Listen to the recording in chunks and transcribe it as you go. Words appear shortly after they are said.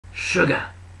sugar.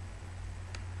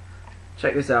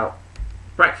 Check this out.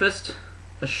 Breakfast,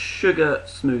 a sugar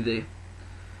smoothie.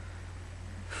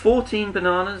 14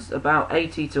 bananas, about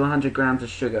 80 to 100 grams of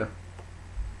sugar.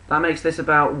 That makes this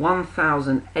about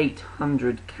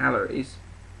 1,800 calories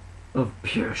of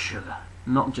pure sugar.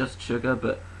 Not just sugar,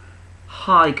 but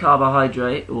high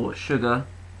carbohydrate or sugar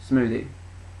smoothie.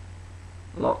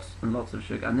 Lots and lots of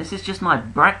sugar. And this is just my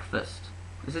breakfast.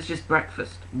 This is just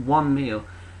breakfast. One meal.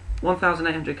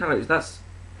 1,800 calories. That's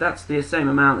the same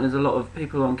amount as a lot of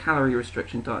people on calorie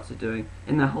restriction diets are doing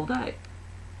in their whole day.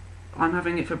 I'm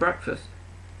having it for breakfast.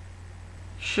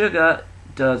 Sugar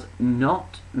does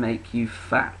not make you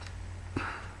fat.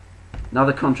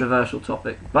 Another controversial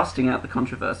topic. Busting out the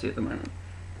controversy at the moment.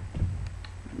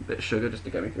 A bit of sugar just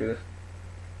to get me through this.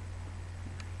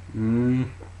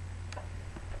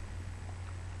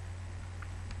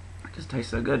 It just tastes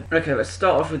so good. Okay, let's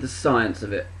start off with the science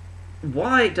of it.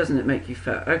 Why doesn't it make you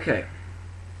fat? Okay.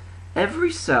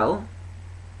 Every cell,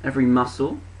 every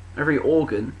muscle, every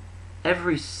organ,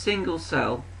 every single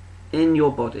cell in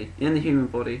your body, in the human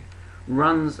body,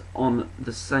 runs on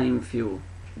the same fuel.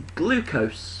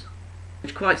 Glucose,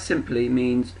 which quite simply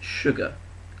means sugar.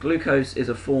 Glucose is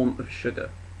a form of sugar,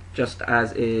 just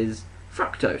as is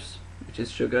fructose, which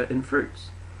is sugar in fruits,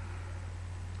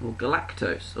 or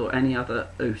galactose, or any other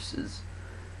oses.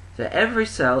 So every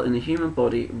cell in the human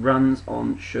body runs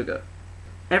on sugar.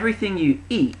 Everything you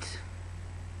eat,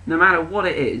 no matter what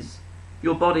it is,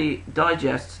 your body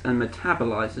digests and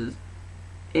metabolizes,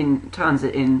 turns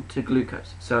it into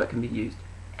glucose, so it can be used.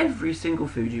 Every single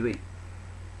food you eat,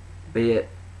 be it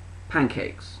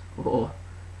pancakes, or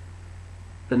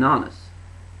bananas,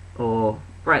 or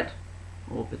bread,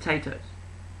 or potatoes,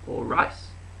 or rice,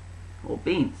 or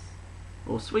beans,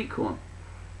 or sweet corn,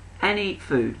 any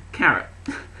food, carrot,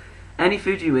 any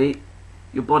food you eat,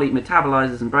 your body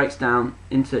metabolizes and breaks down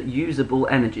into usable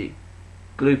energy,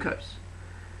 glucose.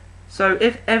 So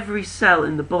if every cell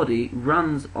in the body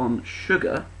runs on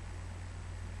sugar,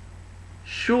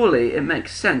 surely it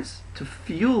makes sense to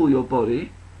fuel your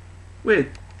body with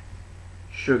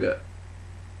sugar.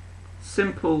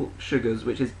 Simple sugars,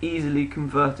 which is easily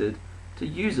converted to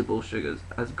usable sugars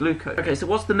as glucose. Okay, so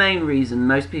what's the main reason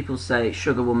most people say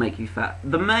sugar will make you fat?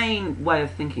 The main way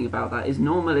of thinking about that is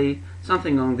normally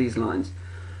something along these lines.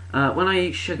 When I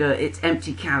eat sugar, it's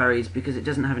empty calories because it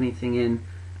doesn't have anything in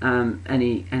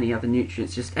any other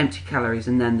nutrients, just empty calories,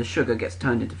 and then the sugar gets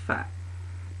turned into fat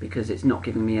because it's not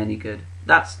giving me any good.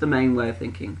 That's the main way of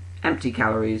thinking. Empty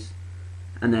calories,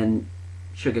 and then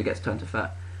sugar gets turned to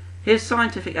fat. Here's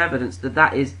scientific evidence that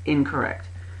that is incorrect.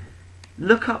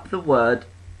 Look up the word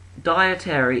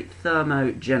dietary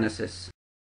thermogenesis.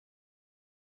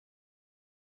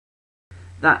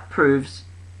 That proves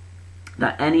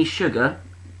that any sugar,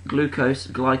 glucose,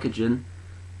 glycogen,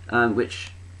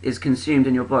 which is consumed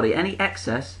in your body, any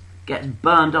excess gets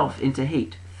burned off into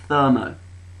heat. Dietary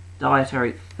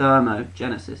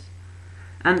thermogenesis.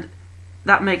 And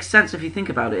that makes sense if you think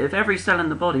about it. If every cell in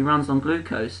the body runs on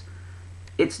glucose,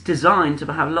 it's designed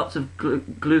to have lots of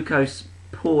glucose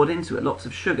poured into it, lots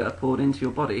of sugar poured into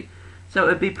your body. So it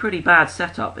would be a pretty bad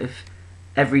setup if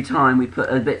every time we put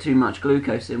a bit too much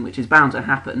glucose in, which is bound to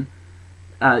happen,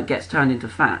 gets turned into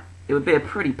fat. It would be a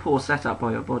pretty poor setup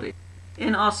by your body.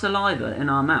 In our saliva, in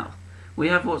our mouth, we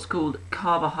have what's called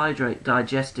carbohydrate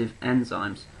digestive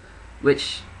enzymes,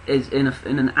 which is in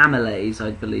an amylase,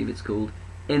 I believe it's called,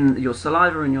 in your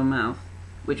saliva in your mouth,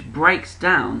 which breaks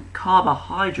down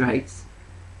carbohydrates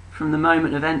from the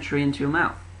moment of entry into your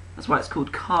mouth. That's why it's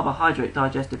called carbohydrate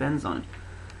digestive enzymes.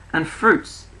 And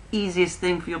fruits, easiest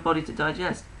thing for your body to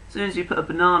digest. As soon as you put a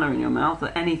banana in your mouth, or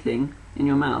anything in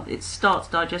your mouth, it starts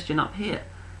digestion up here.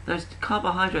 Those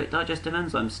carbohydrate digestive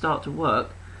enzymes start to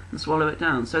work and swallow it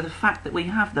down. So the fact that we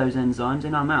have those enzymes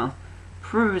in our mouth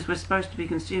proves we're supposed to be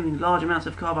consuming large amounts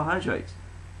of carbohydrates.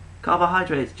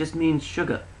 Carbohydrates just means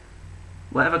sugar.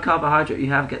 Whatever carbohydrate you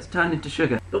have gets turned into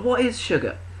sugar. But what is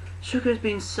sugar? Sugar has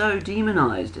been so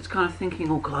demonized. It's kind of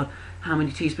thinking, oh God, how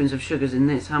many teaspoons of sugar's in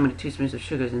this? How many teaspoons of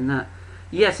sugar's in that?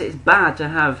 Yes, it's bad to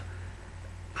have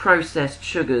processed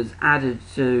sugars added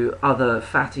to other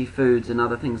fatty foods and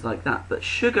other things like that, but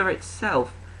sugar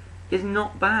itself is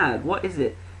not bad. What is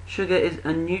it? Sugar is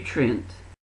a nutrient.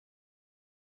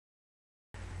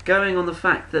 Going on the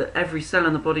fact that every cell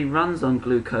in the body runs on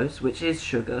glucose, which is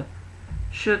sugar,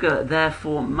 sugar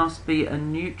therefore must be a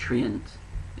nutrient.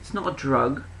 It's not a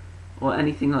drug or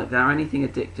anything like that, or anything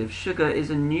addictive. Sugar is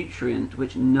a nutrient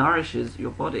which nourishes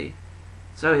your body.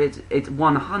 So it's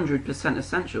 100%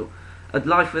 essential. A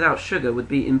life without sugar would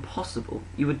be impossible.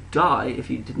 You would die if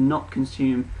you did not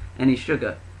consume any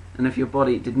sugar, and if your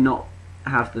body did not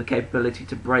have the capability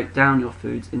to break down your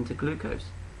foods into glucose.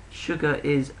 Sugar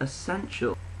is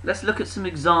essential. Let's look at some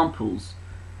examples.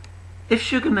 If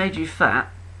sugar made you fat,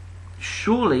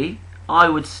 surely I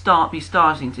would be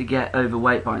starting to get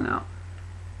overweight by now.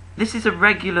 This is a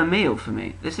regular meal for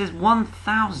me. This is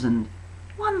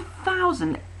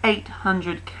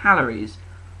 1,800 calories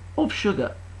of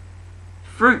sugar.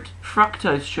 Fruit,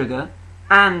 fructose sugar,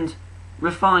 and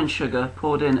refined sugar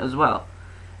poured in as well.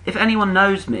 If anyone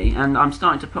knows me, and I'm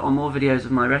starting to put on more videos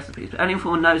of my recipes, but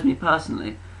anyone knows me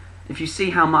personally, if you see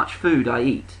how much food I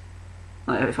eat,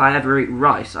 like if I ever eat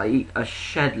rice, I eat a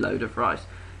shed load of rice.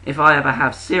 If I ever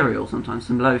have cereal, sometimes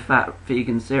some low-fat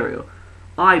vegan cereal,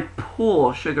 I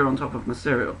pour sugar on top of my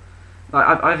cereal.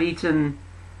 Like I've eaten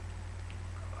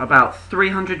about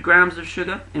 300 grams of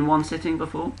sugar in one sitting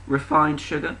before, refined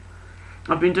sugar.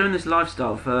 I've been doing this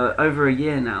lifestyle for over a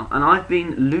year now, and I've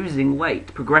been losing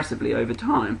weight progressively over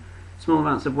time, small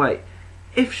amounts of weight.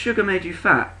 If sugar made you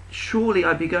fat, surely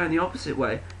I'd be going the opposite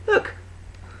way. Look,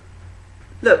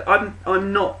 I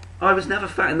was never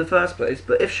fat in the first place,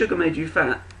 but if sugar made you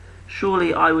fat,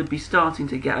 surely I would be starting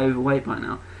to get overweight by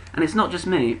now. And it's not just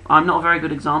me. I'm not a very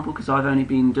good example because I've only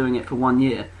been doing it for 1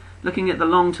 year. Looking at the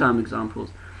long-term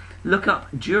examples, look up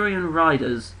Durian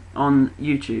Riders on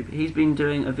YouTube. He's been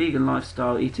doing a vegan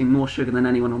lifestyle, eating more sugar than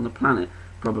anyone on the planet,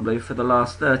 probably, for the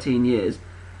last 13 years.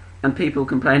 And people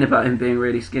complain about him being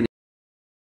really skinny.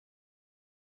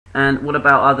 And what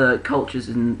about other cultures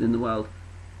in the world?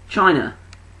 China.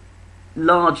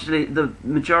 Largely, the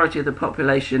majority of the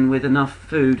population with enough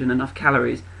food and enough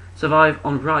calories survive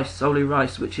on rice, solely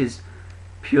rice, which is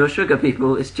pure sugar,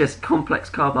 people. It's just complex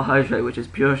carbohydrate, which is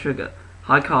pure sugar.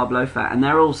 High carb, low fat, and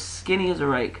they're all skinny as a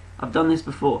rake. I've done this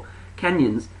before.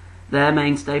 Kenyans, their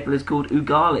main staple is called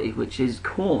ugali, which is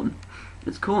corn.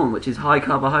 It's corn, which is high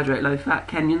carbohydrate, low fat.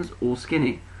 Kenyans, all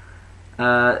skinny.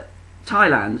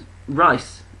 Thailand,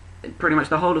 rice. Pretty much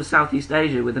the whole of Southeast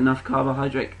Asia with enough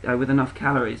carbohydrate, with enough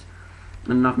calories,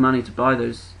 and enough money to buy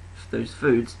those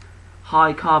foods.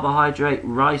 High carbohydrate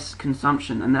rice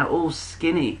consumption, and they're all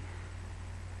skinny.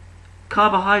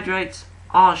 Carbohydrates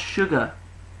are sugar.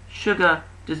 Sugar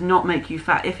does not make you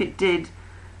fat. If it did,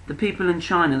 the people in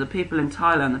China, the people in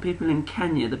Thailand, the people in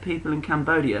Kenya, the people in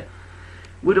Cambodia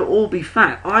would all be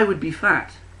fat. I would be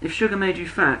fat. If sugar made you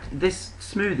fat, this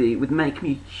smoothie would make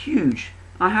me huge.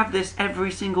 I have this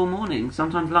every single morning,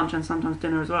 sometimes lunch and sometimes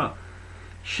dinner as well.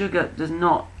 Sugar does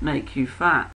not make you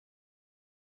fat.